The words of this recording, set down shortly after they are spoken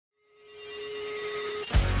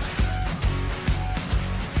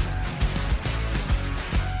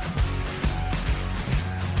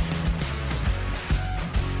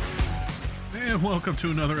and welcome to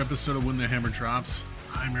another episode of When the Hammer Drops.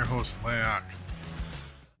 I'm your host, Leok.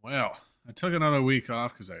 Well, I took another week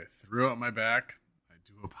off because I threw out my back. I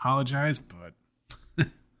do apologize, but,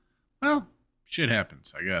 well, shit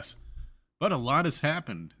happens, I guess. But a lot has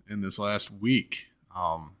happened in this last week,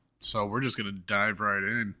 so we're just going to dive right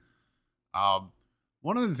in.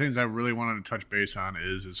 One of the things I really wanted to touch base on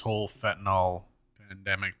is this whole fentanyl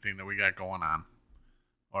pandemic thing that we got going on,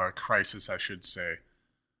 or a crisis, I should say,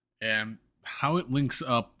 and how it links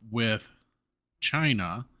up with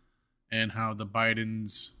China and how the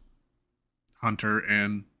Bidens, Hunter,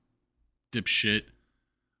 and dipshit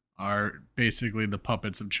are basically the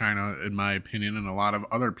puppets of China, in my opinion, and a lot of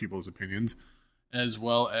other people's opinions, as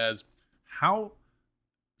well as how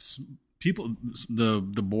people, the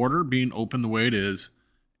border being open the way it is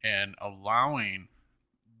and allowing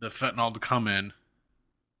the fentanyl to come in,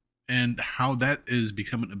 and how that is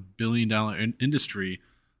becoming a billion-dollar industry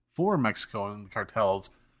for Mexico and the cartels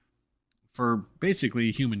for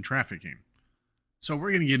basically human trafficking. So we're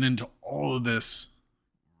going to get into all of this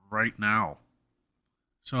right now.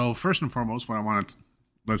 So first and foremost,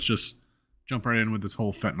 let's just jump right in with this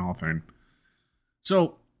whole fentanyl thing.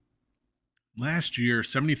 So last year,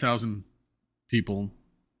 70,000 people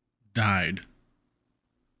died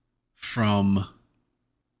from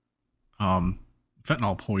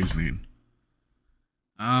fentanyl poisoning.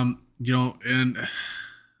 And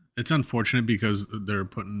it's unfortunate because they're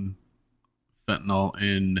putting fentanyl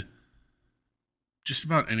in just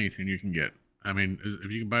about anything you can get. I mean,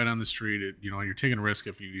 if you can buy it on the street, you're taking a risk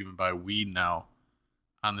if you even buy weed now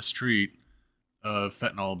on the street of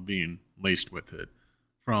fentanyl being laced with it.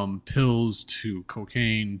 From pills to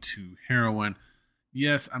cocaine to heroin.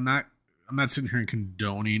 Yes, I'm not sitting here and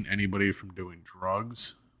condoning anybody from doing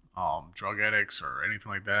drugs, drug addicts or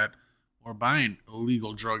anything like that, or buying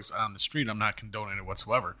illegal drugs on the street. I'm not condoning it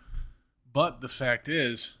whatsoever. But the fact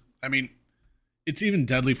is, I mean, it's even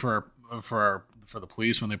deadly for the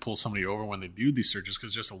police when they pull somebody over when they do these searches,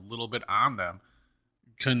 because just a little bit on them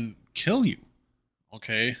can kill you.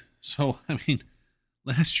 Okay, so I mean,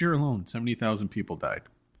 last year alone, 70,000 people died.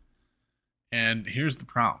 And here's the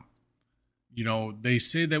problem. They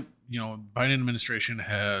say that, Biden administration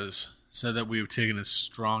has said that we have taken a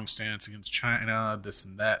strong stance against China, this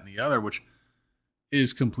and that and the other, which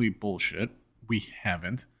is complete bullshit. We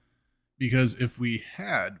haven't. Because if we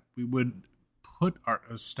had, we would put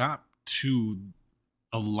a stop to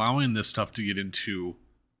allowing this stuff to get into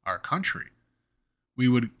our country. We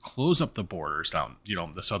would close up the borders down,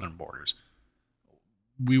 the southern borders.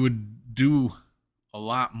 We would do a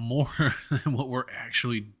lot more than what we're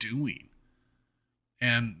actually doing.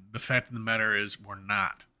 And the fact of the matter is we're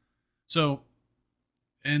not. So,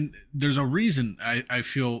 and there's a reason I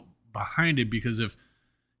feel behind it, because if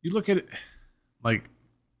you look at it like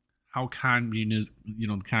how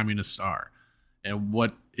the communists are and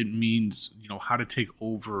what it means, how to take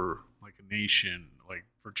over like a nation, like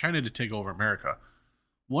for China to take over America,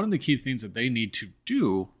 one of the key things that they need to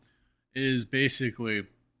do is basically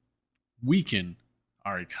weaken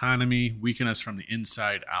our economy, weaken us from the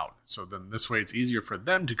inside out. So then this way it's easier for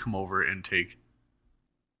them to come over and take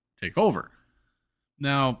over.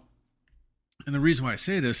 Now, and the reason why I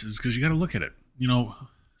say this is because you got to look at it.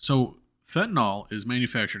 So fentanyl is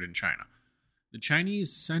manufactured in China. The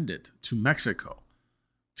Chinese send it to Mexico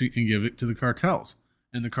and give it to the cartels.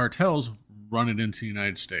 And the cartels run it into the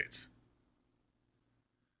United States.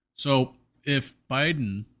 So if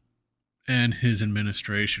Biden and his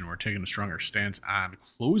administration were taking a stronger stance on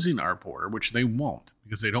closing our border, which they won't,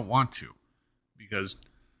 because they don't want to. Because,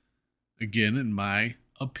 again, in my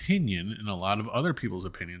opinion, and a lot of other people's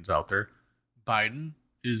opinions out there, Biden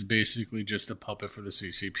is basically just a puppet for the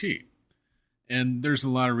CCP. And there's a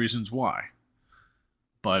lot of reasons why.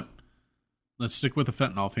 But let's stick with the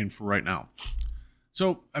fentanyl thing for right now.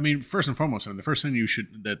 So, I mean, first and foremost, the first thing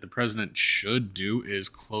that the president should do is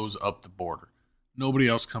close up the border. Nobody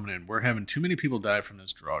else coming in. We're having too many people die from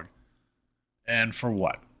this drug. And for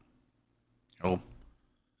what? I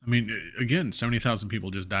mean, again, 70,000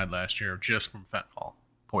 people just died last year just from fentanyl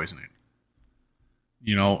poisoning.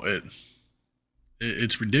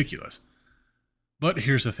 It's ridiculous. But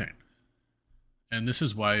here's the thing. And this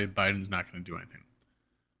is why Biden's not going to do anything.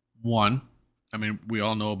 One, I mean, we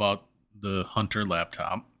all know about the Hunter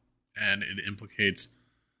laptop, and it implicates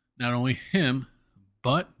not only him,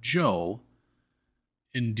 but Joe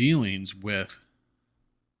in dealings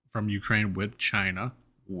from Ukraine with China,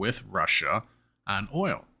 with Russia on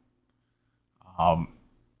oil. And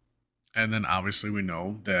then obviously we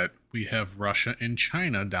know that we have Russia and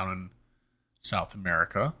China down in South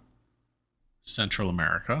America, Central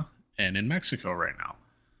America, and in Mexico right now.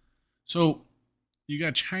 So you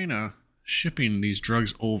got China shipping these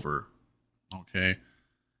drugs over, okay,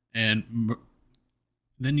 and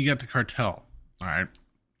then you got the cartel, all right,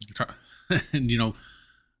 and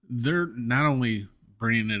they're not only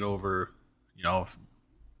bringing it over,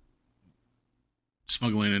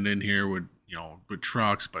 smuggling it in here with with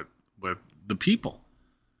trucks, but with the people.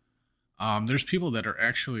 There's people that are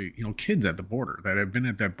actually kids at the border that have been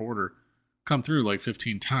at that border, come through like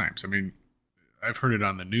 15 times. I mean, I've heard it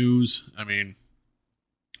on the news. I mean,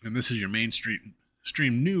 and this is your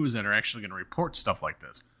mainstream news that are actually going to report stuff like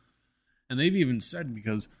this. And they've even said,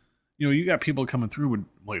 because you got people coming through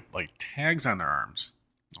with like tags on their arms,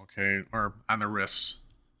 okay, or on their wrists,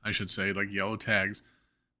 I should say, like yellow tags.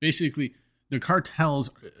 Basically, the cartels,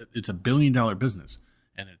 it's $1 billion business,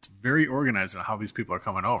 and it's very organized on how these people are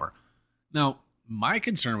coming over. Now, my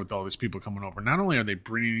concern with all these people coming over, not only are they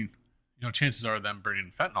bringing, chances are them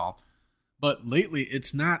bringing fentanyl, but lately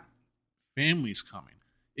it's not families coming.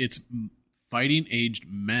 It's fighting aged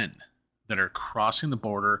men that are crossing the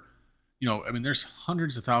border. I mean, there's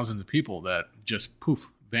hundreds of thousands of people that just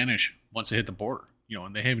poof, vanish once they hit the border,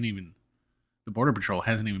 and they haven't even, the Border Patrol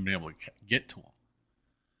hasn't even been able to get to them.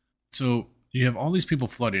 So you have all these people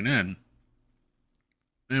flooding in,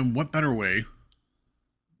 and what better way,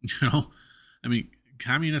 I mean,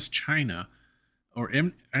 communist China or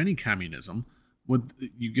any communism,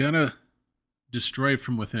 you gotta destroy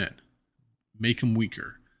from within, make them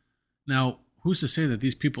weaker. Now, who's to say that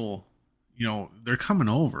these people, they're coming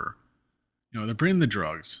over, they're bringing the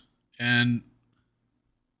drugs, and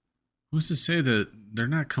who's to say that they're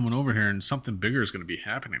not coming over here and something bigger is going to be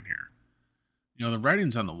happening here? The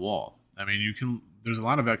writing's on the wall. I mean, there's a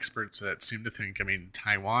lot of experts that seem to think,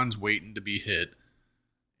 Taiwan's waiting to be hit.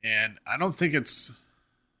 And I don't think it's,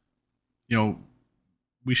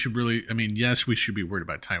 we should really, yes, we should be worried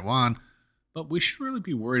about Taiwan, but we should really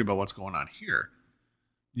be worried about what's going on here.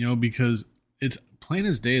 Because it's plain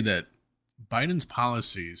as day that Biden's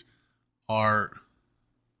policies are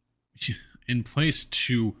in place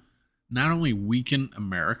to not only weaken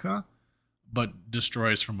America, but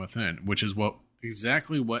destroy us from within, which is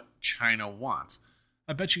exactly what China wants.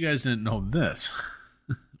 I bet you guys didn't know this.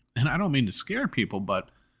 And I don't mean to scare people, but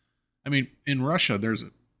in Russia,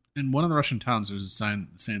 in one of the Russian towns, there's a sign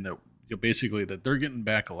saying that basically that they're getting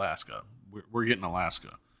back Alaska. We're getting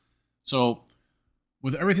Alaska. So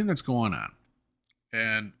with everything that's going on,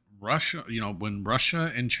 and Russia, when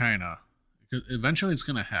Russia and China, eventually it's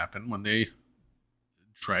going to happen when they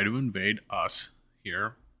try to invade us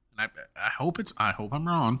here. And I hope I'm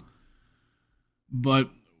wrong, but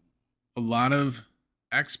a lot of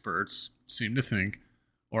experts seem to think,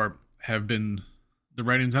 or have been, the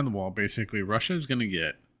writings on the wall, basically Russia is going to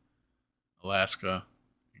get Alaska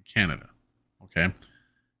and Canada, okay?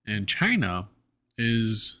 And China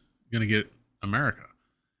is going to get America.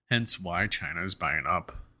 Hence why China is buying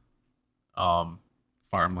up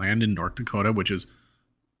farmland in North Dakota, which is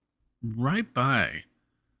right by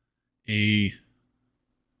a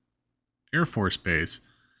Air Force base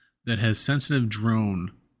that has sensitive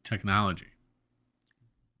drone technology.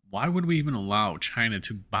 Why would we even allow China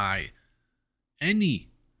to buy any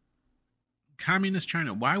communist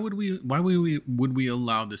China? Why would we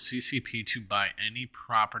allow the CCP to buy any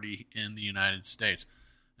property in the United States?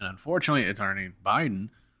 And unfortunately, it's underneath Biden,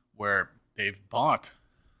 where they've bought,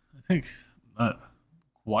 I think,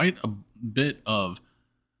 quite a bit of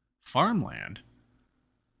farmland.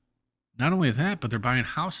 Not only that, but they're buying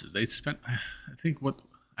houses. They spent, I think, what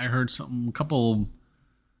I heard, a couple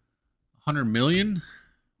 $100 million,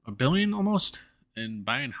 $1 billion almost, in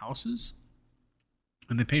buying houses,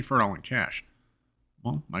 and they paid for it all in cash.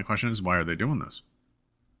 Well, my question is, why are they doing this?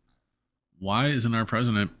 Why isn't our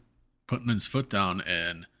president putting his foot down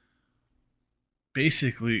and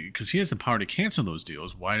basically, because he has the power to cancel those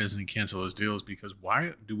deals, why doesn't he cancel those deals? Because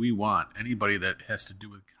why do we want anybody that has to do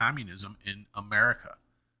with communism in America?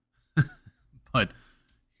 But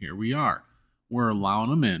here we are. We're allowing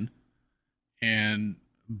them in, and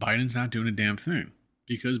Biden's not doing a damn thing.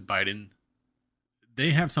 Because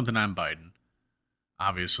they have something on Biden,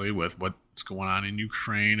 obviously, with what's going on in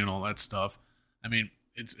Ukraine and all that stuff.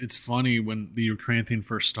 It's funny, when the Ukraine thing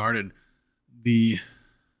first started, the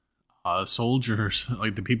soldiers,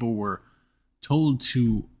 like the people, were told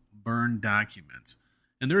to burn documents.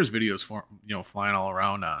 And there's videos flying all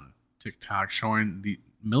around on TikTok showing the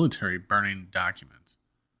military burning documents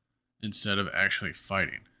instead of actually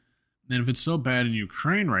fighting. And if it's so bad in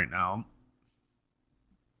Ukraine right now,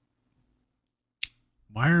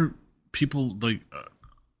 why are people like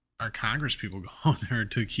our Congress people going there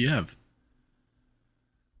to Kiev?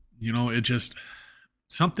 It just,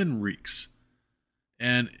 something reeks.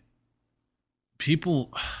 And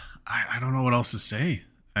people, I don't know what else to say.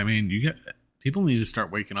 I mean, you get people need to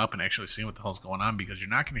start waking up and actually seeing what the hell's going on, because you're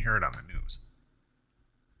not going to hear it on the news.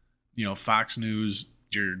 You know, Fox News,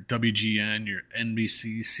 your WGN, your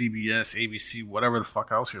NBC, CBS, ABC, whatever the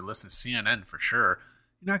fuck else you're listening to, CNN for sure.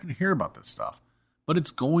 You're not going to hear about this stuff, but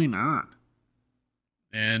it's going on.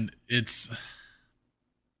 And it's,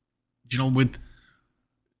 with,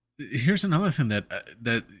 here's another thing that,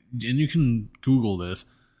 and you can Google this.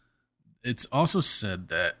 It's also said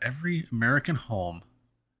that every American home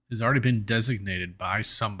has already been designated by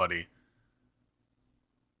somebody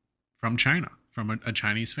from China, from a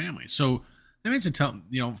Chinese family. So that means to tell,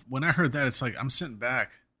 when I heard that, it's like I'm sitting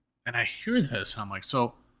back and I hear this. And I'm like,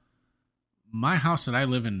 so my house that I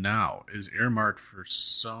live in now is earmarked for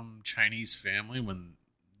some Chinese family when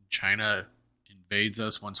China invades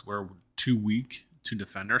us once we're too weak to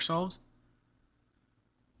defend ourselves?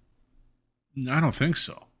 I don't think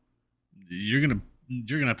so. You're gonna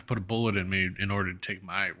have to put a bullet in me in order to take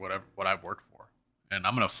what I've worked for, and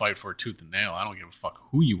I'm gonna fight for it tooth and nail. I don't give a fuck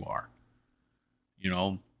who you are.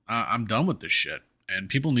 I'm done with this shit, and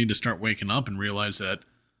people need to start waking up and realize that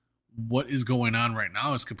what is going on right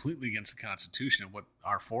now is completely against the Constitution and what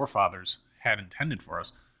our forefathers had intended for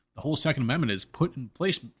us. The whole Second Amendment is put in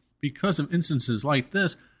place because of instances like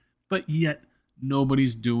this, but yet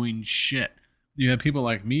nobody's doing shit. You have people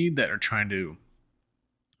like me that are trying to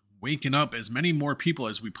waken up as many more people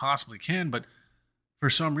as we possibly can, but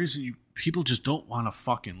for some reason, people just don't want to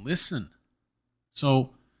fucking listen.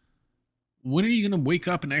 So when are you going to wake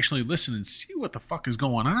up and actually listen and see what the fuck is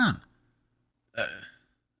going on?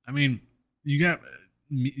 I mean, you got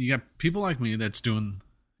people like me that's doing,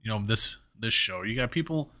 this show. You got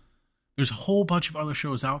people. There's a whole bunch of other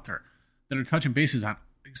shows out there that are touching bases on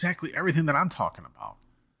exactly everything that I'm talking about.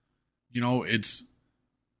 It's,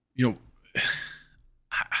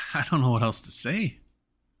 I don't know what else to say.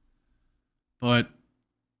 But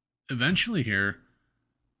eventually here,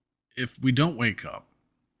 if we don't wake up,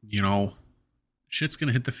 shit's going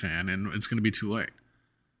to hit the fan and it's going to be too late.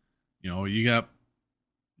 You got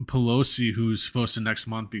Pelosi, who's supposed to next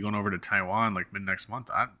month be going over to Taiwan, like mid next month.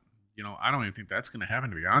 I don't even think that's going to happen,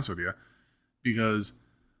 to be honest with you, because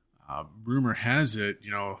rumor has it,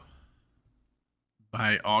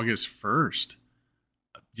 by August 1st,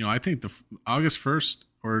 I think the August 1st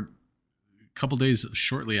or a couple days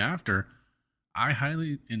shortly after, I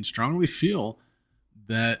highly and strongly feel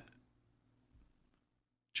that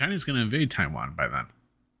China's going to invade Taiwan by then.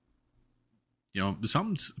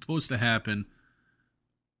 Something's supposed to happen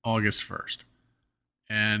August 1st.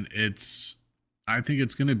 And I think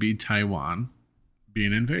it's going to be Taiwan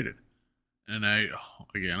being invaded. And I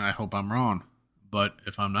hope I'm wrong. But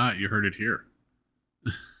if I'm not, you heard it here.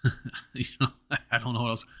 I don't know what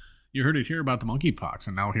else. You heard it here about the monkeypox,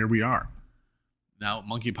 and now here we are. Now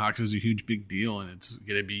monkeypox is a huge big deal, and it's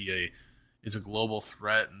going to be it's a global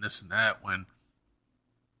threat and this and that. When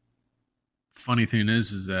funny thing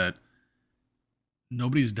is that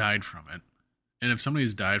nobody's died from it. And if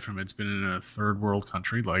somebody's died from it, it's been in a third world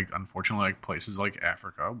country, like unfortunately, like places like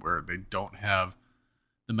Africa, where they don't have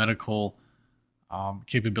the medical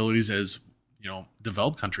capabilities as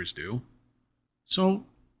developed countries do. So,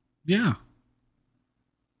 yeah.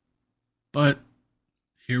 But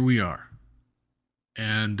here we are,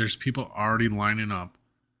 and there's people already lining up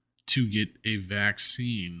to get a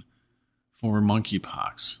vaccine for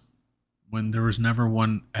monkeypox when there was never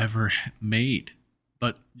one ever made.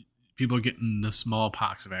 But people are getting the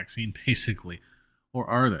smallpox vaccine, basically. Or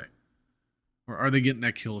are they? Or are they getting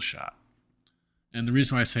that kill shot? And the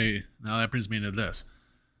reason why I say, now that brings me into this.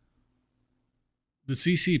 The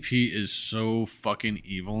CCP is so fucking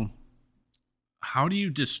evil. How do you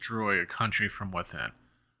destroy a country from within?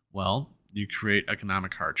 Well, you create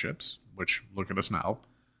economic hardships, which, look at us now.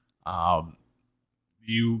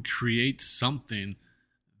 You create something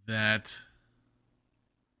that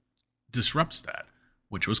disrupts that,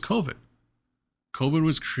 which was COVID. COVID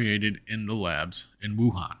was created in the labs in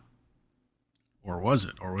Wuhan. Or was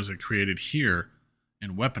it? Or was it created here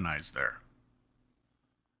and weaponized there?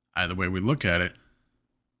 Either way we look at it,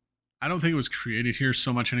 I don't think it was created here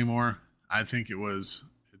so much anymore. I think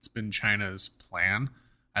it's been China's plan.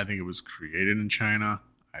 I think it was created in China.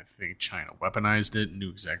 I think China weaponized it, knew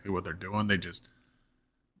exactly what they're doing. They just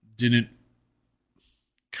didn't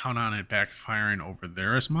count on it backfiring over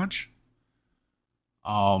there as much.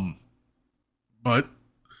 But I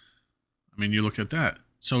mean, you look at that.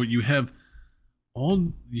 So you had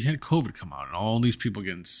COVID come out and all these people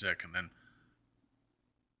getting sick, and then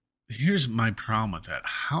here's my problem with that.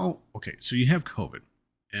 So you have COVID,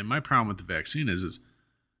 and my problem with the vaccine is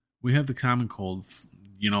we have the common cold,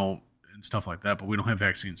 and and stuff like that, but we don't have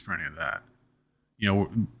vaccines for any of that. You know,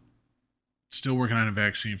 we're still working on a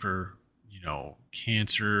vaccine for,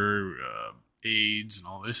 cancer, AIDS, and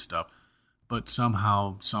all this stuff. But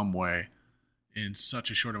somehow, some way, in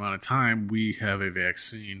such a short amount of time, we have a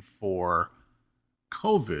vaccine for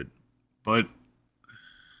COVID. But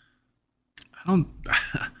I don't.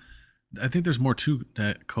 I think there's more to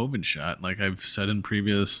that COVID shot. Like I've said in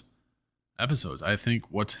previous episodes, I think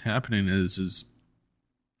what's happening is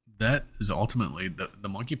that is ultimately the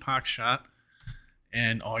monkeypox shot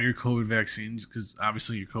and all your COVID vaccines, because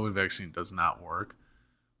obviously your COVID vaccine does not work.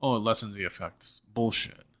 Oh, it lessens the effects.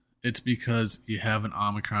 Bullshit. It's because you have an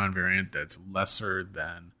Omicron variant that's lesser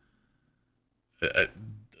than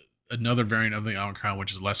another variant of the Omicron,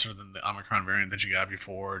 which is lesser than the Omicron variant that you got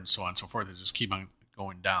before, and so on and so forth. They just keep on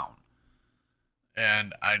going down.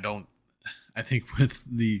 And I think with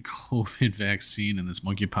the COVID vaccine and this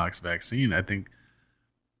monkeypox vaccine, I think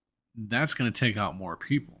that's going to take out more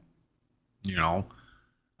people.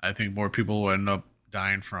 I think more people will end up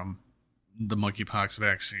dying from the monkeypox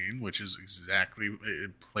vaccine, which is exactly,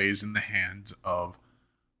 it plays in the hands of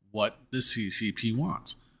what the CCP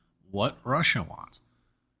wants, what Russia wants.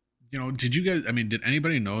 Did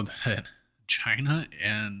anybody know that China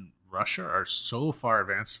and Russia are so far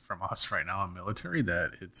advanced from us right now in military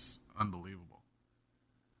that it's unbelievable?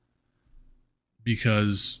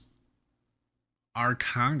 Because our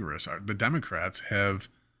Congress, the Democrats, have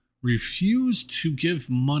refused to give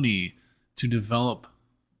money to develop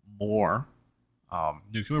more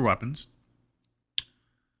nuclear weapons.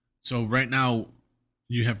 So right now,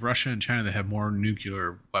 you have Russia and China that have more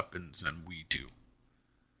nuclear weapons than we do.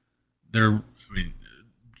 Between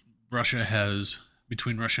Russia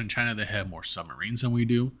and China, they have more submarines than we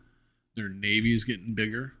do. Their navy is getting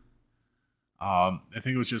bigger. I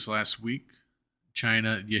think it was just last week,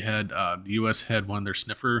 China, the U.S. had one of their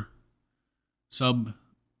sniffer sub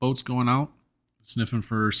boats going out, sniffing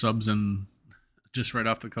for subs and just right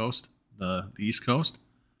off the coast, the East Coast.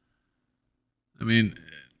 I mean,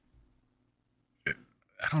 I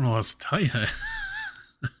don't know what else to tell you.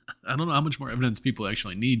 I don't know how much more evidence people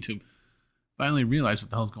actually need to finally realize what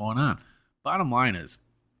the hell's going on. Bottom line is,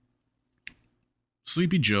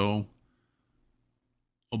 Sleepy Joe,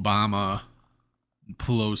 Obama,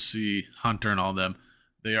 Pelosi, Hunter, and all them,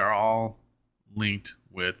 they are all linked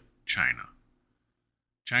with China.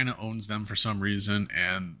 China owns them for some reason,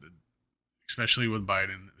 and especially with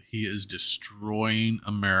Biden, he is destroying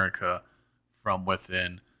America from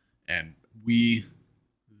within, and we,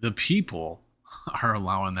 the people, are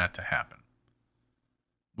allowing that to happen,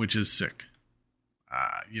 which is sick.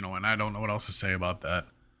 And I don't know what else to say about that.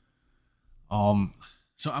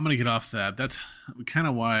 So I'm gonna get off that. That's kind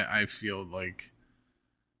of why I feel like,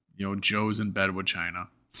 Joe's in bed with China.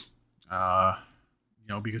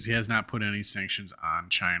 Because he has not put any sanctions on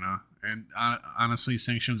China. And honestly,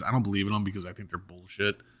 sanctions, I don't believe in them because I think they're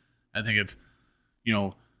bullshit. I think it's,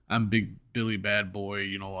 I'm Big Billy Bad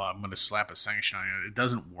Boy, I'm going to slap a sanction on you. It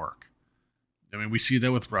doesn't work. I mean, we see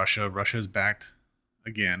that with Russia. Russia has backed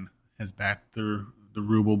the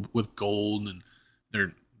ruble with gold, and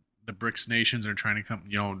the BRICS nations are trying to come,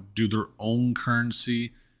 do their own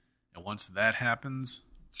currency. And once that happens,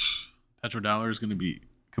 petrodollar is going to be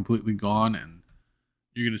completely gone, and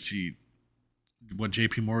you're going to see what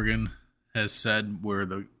JP Morgan has said, where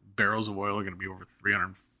the barrels of oil are going to be over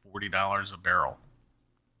 $340 a barrel.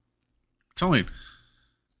 It's only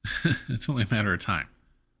a matter of time.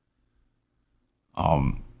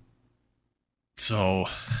 So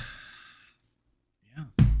yeah,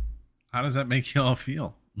 how does that make you all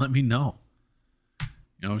feel? Let me know.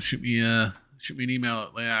 Shoot me an email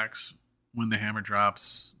at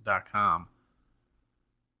layaxwhenthehammerdrops.com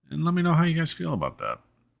and let me know how you guys feel about that.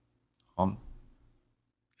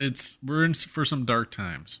 We're in for some dark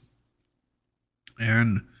times,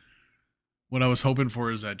 and what I was hoping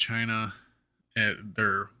for is that China,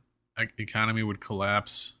 their economy would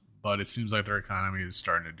collapse, but it seems like their economy is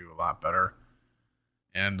starting to do a lot better.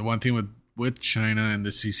 And the one thing with China and the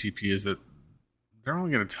CCP is that they're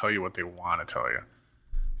only going to tell you what they want to tell you.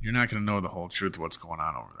 You're not going to know the whole truth of what's going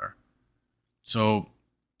on over there. So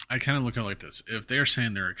I kind of look at it like this. If they're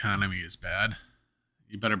saying their economy is bad,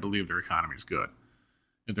 you better believe their economy is good.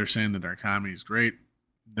 If they're saying that their economy is great,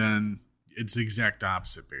 then it's the exact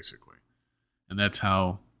opposite, basically. And that's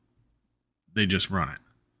how they just run it.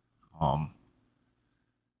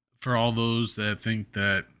 For all those that think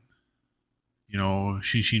that,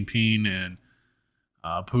 Xi Jinping and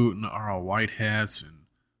Putin are all white hats and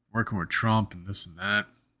working with Trump and this and that,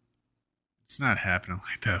 it's not happening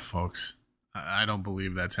like that, folks. I don't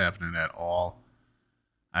believe that's happening at all.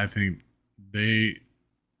 I think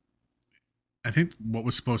I think what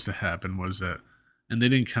was supposed to happen was that, and they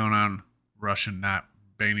didn't count on Russia not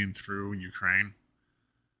banging through Ukraine.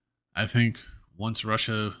 I think once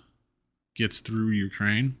Russia gets through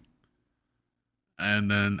Ukraine,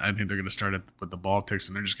 and then I think they're going to start with the Baltics,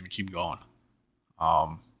 and they're just going to keep going.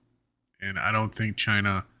 Um, and I don't think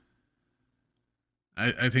China.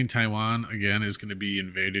 I think Taiwan again is going to be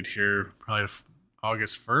invaded here probably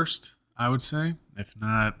August 1st. I would say, if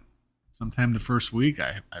not sometime the first week.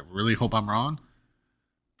 I really hope I'm wrong,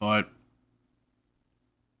 but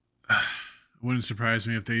it wouldn't surprise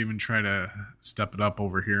me if they even try to step it up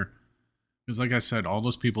over here. Because, like I said, all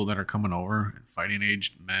those people that are coming over, fighting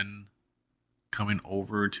aged men coming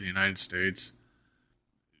over to the United States,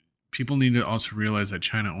 people need to also realize that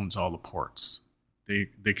China owns all the ports.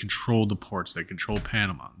 They control the ports. They control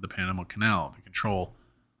Panama, the Panama Canal. They control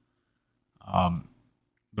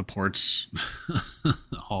the ports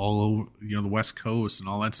all over, the West Coast and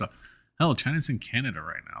all that stuff. Hell, China's in Canada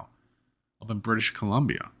right now, up in British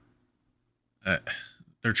Columbia.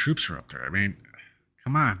 Their troops are up there. I mean,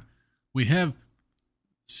 come on. We have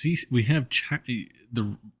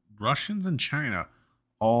the Russians and China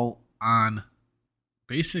all on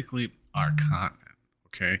basically our continent.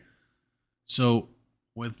 Okay, so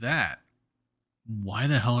with that, why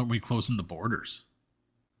the hell aren't we closing the borders?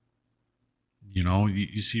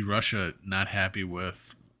 You see Russia not happy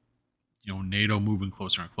with NATO moving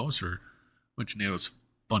closer and closer, which NATO's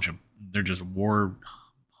they're just a war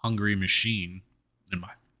hungry machine in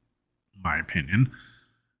my opinion.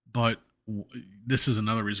 But this is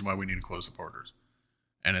another reason why we need to close the borders,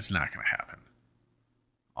 and it's not going to happen.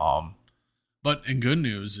 But in good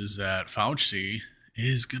news is that Fauci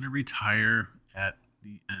is going to retire at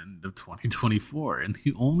the end of 2024, and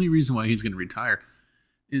the only reason why he's going to retire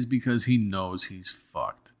is because he knows he's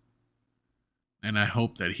fucked. And I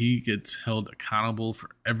hope that he gets held accountable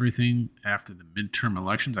for everything after the midterm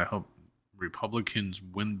elections. I hope Republicans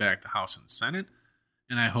win back the House and Senate,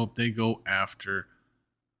 and I hope they go after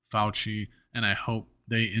Fauci, and I hope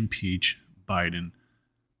they impeach Biden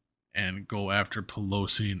and go after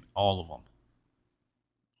Pelosi and all of them.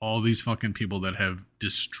 All these fucking people that have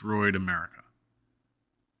destroyed America.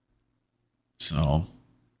 So,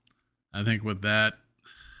 I think with that...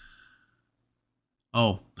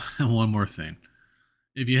 Oh, one more thing.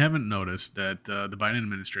 If you haven't noticed that the Biden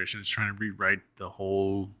administration is trying to rewrite the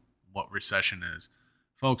whole what recession is.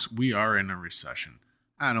 Folks, we are in a recession.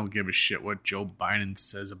 I don't give a shit what Joe Biden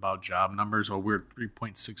says about job numbers, or we're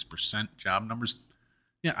 3.6% job numbers.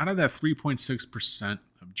 Yeah, out of that 3.6%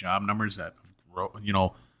 of job numbers that grow,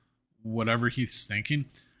 whatever he's thinking,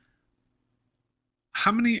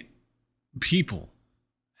 how many people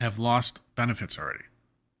have lost benefits already?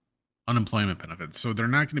 Unemployment benefits. So they're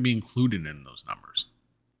not going to be included in those numbers.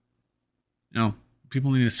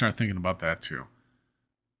 People need to start thinking about that too.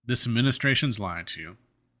 This administration's lying to you.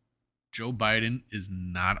 Joe Biden is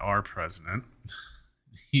not our president.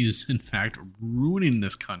 He is, in fact, ruining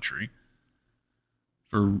this country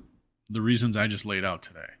for the reasons I just laid out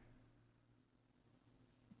today.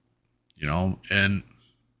 And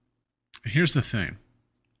here's the thing.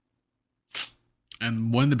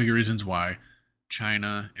 And one of the big reasons why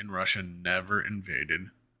China and Russia never invaded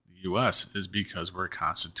the U.S. is because we're a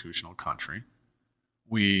constitutional country.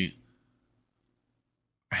 We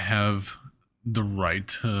have the right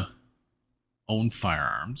to own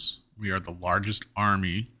firearms. We are the largest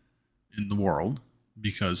army in the world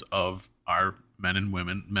because of our men and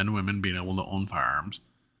women being able to own firearms.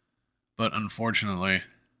 But unfortunately,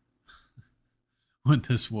 with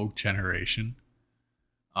this woke generation,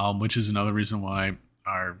 which is another reason why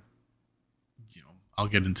I'll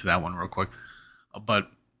get into that one real quick. But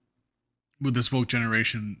with this woke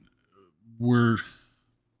generation, we're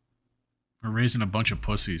raising a bunch of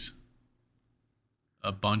pussies.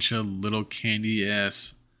 A bunch of little candy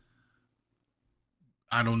ass,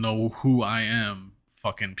 I don't know who I am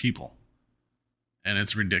fucking people. And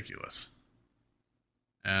it's ridiculous.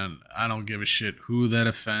 And I don't give a shit who that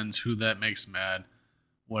offends, who that makes mad,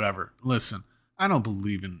 whatever. Listen, I'm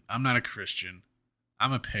not a Christian.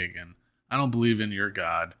 I'm a pagan. I don't believe in your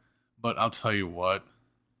God. But I'll tell you what,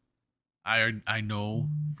 I know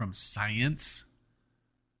from science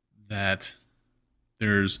that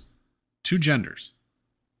there's two genders.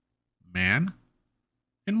 Man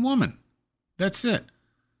and woman. That's it.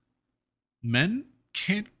 Men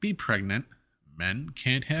can't be pregnant. Men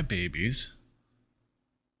can't have babies.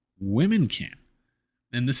 Women can.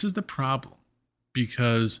 And this is the problem.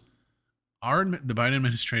 Because the Biden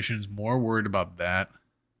administration is more worried about that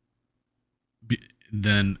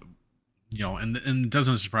than, and it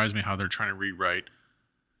doesn't surprise me how they're trying to rewrite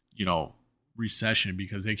recession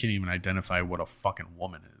because they can't even identify what a fucking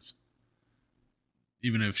woman is.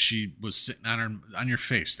 Even if she was sitting on your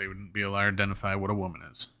face, they wouldn't be able to identify what a woman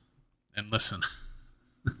is. And listen,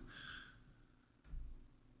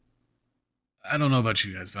 I don't know about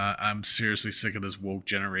you guys, but I'm seriously sick of this woke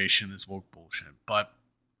generation, this woke bullshit. But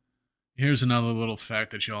here's another little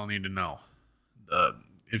fact that you all need to know.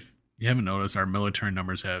 If you haven't noticed, our military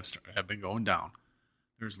numbers have been going down.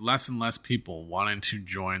 There's less and less people wanting to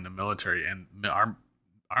join the military, and our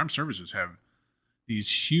armed services have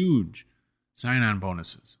these huge sign-on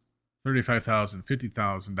bonuses, $35,000,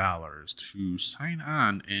 $50,000 to sign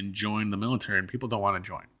on and join the military, and people don't want to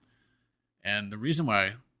join. And the reason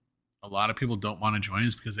why a lot of people don't want to join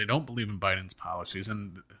is because they don't believe in Biden's policies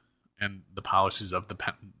and the policies of the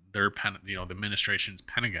administration's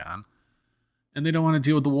Pentagon, and they don't want to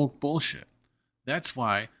deal with the woke bullshit. That's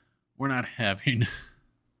why we're not having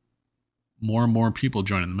more and more people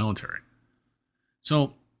joining the military.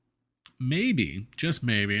 So maybe, just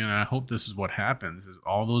maybe, and I hope this is what happens, is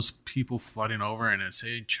all those people flooding over and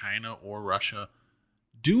say China or Russia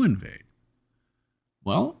do invade.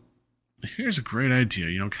 Well, here's a great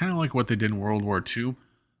idea. Kind of like what they did in World War II.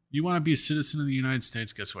 You want to be a citizen of the United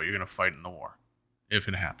States, guess what? You're going to fight in the war if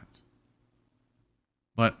it happens.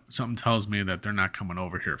 But something tells me that they're not coming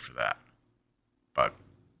over here for that. But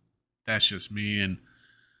that's just me. And,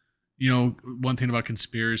 one thing about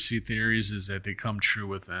conspiracy theories is that they come true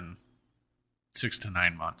within 6 to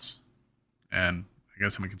 9 months. And I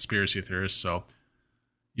guess I'm a conspiracy theorist. So,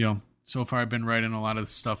 so far I've been writing a lot of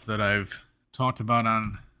the stuff that I've talked about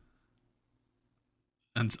on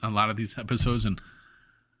a lot of these episodes. And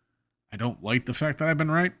I don't like the fact that I've been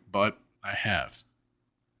right, but I have.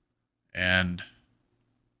 And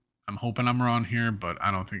I'm hoping I'm wrong here, but I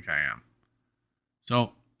don't think I am.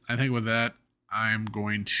 So I think with that, I'm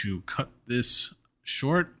going to cut this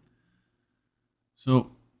short.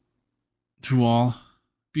 So to all,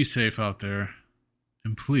 be safe out there.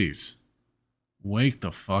 And please, wake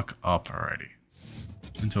the fuck up already.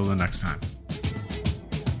 Until the next time.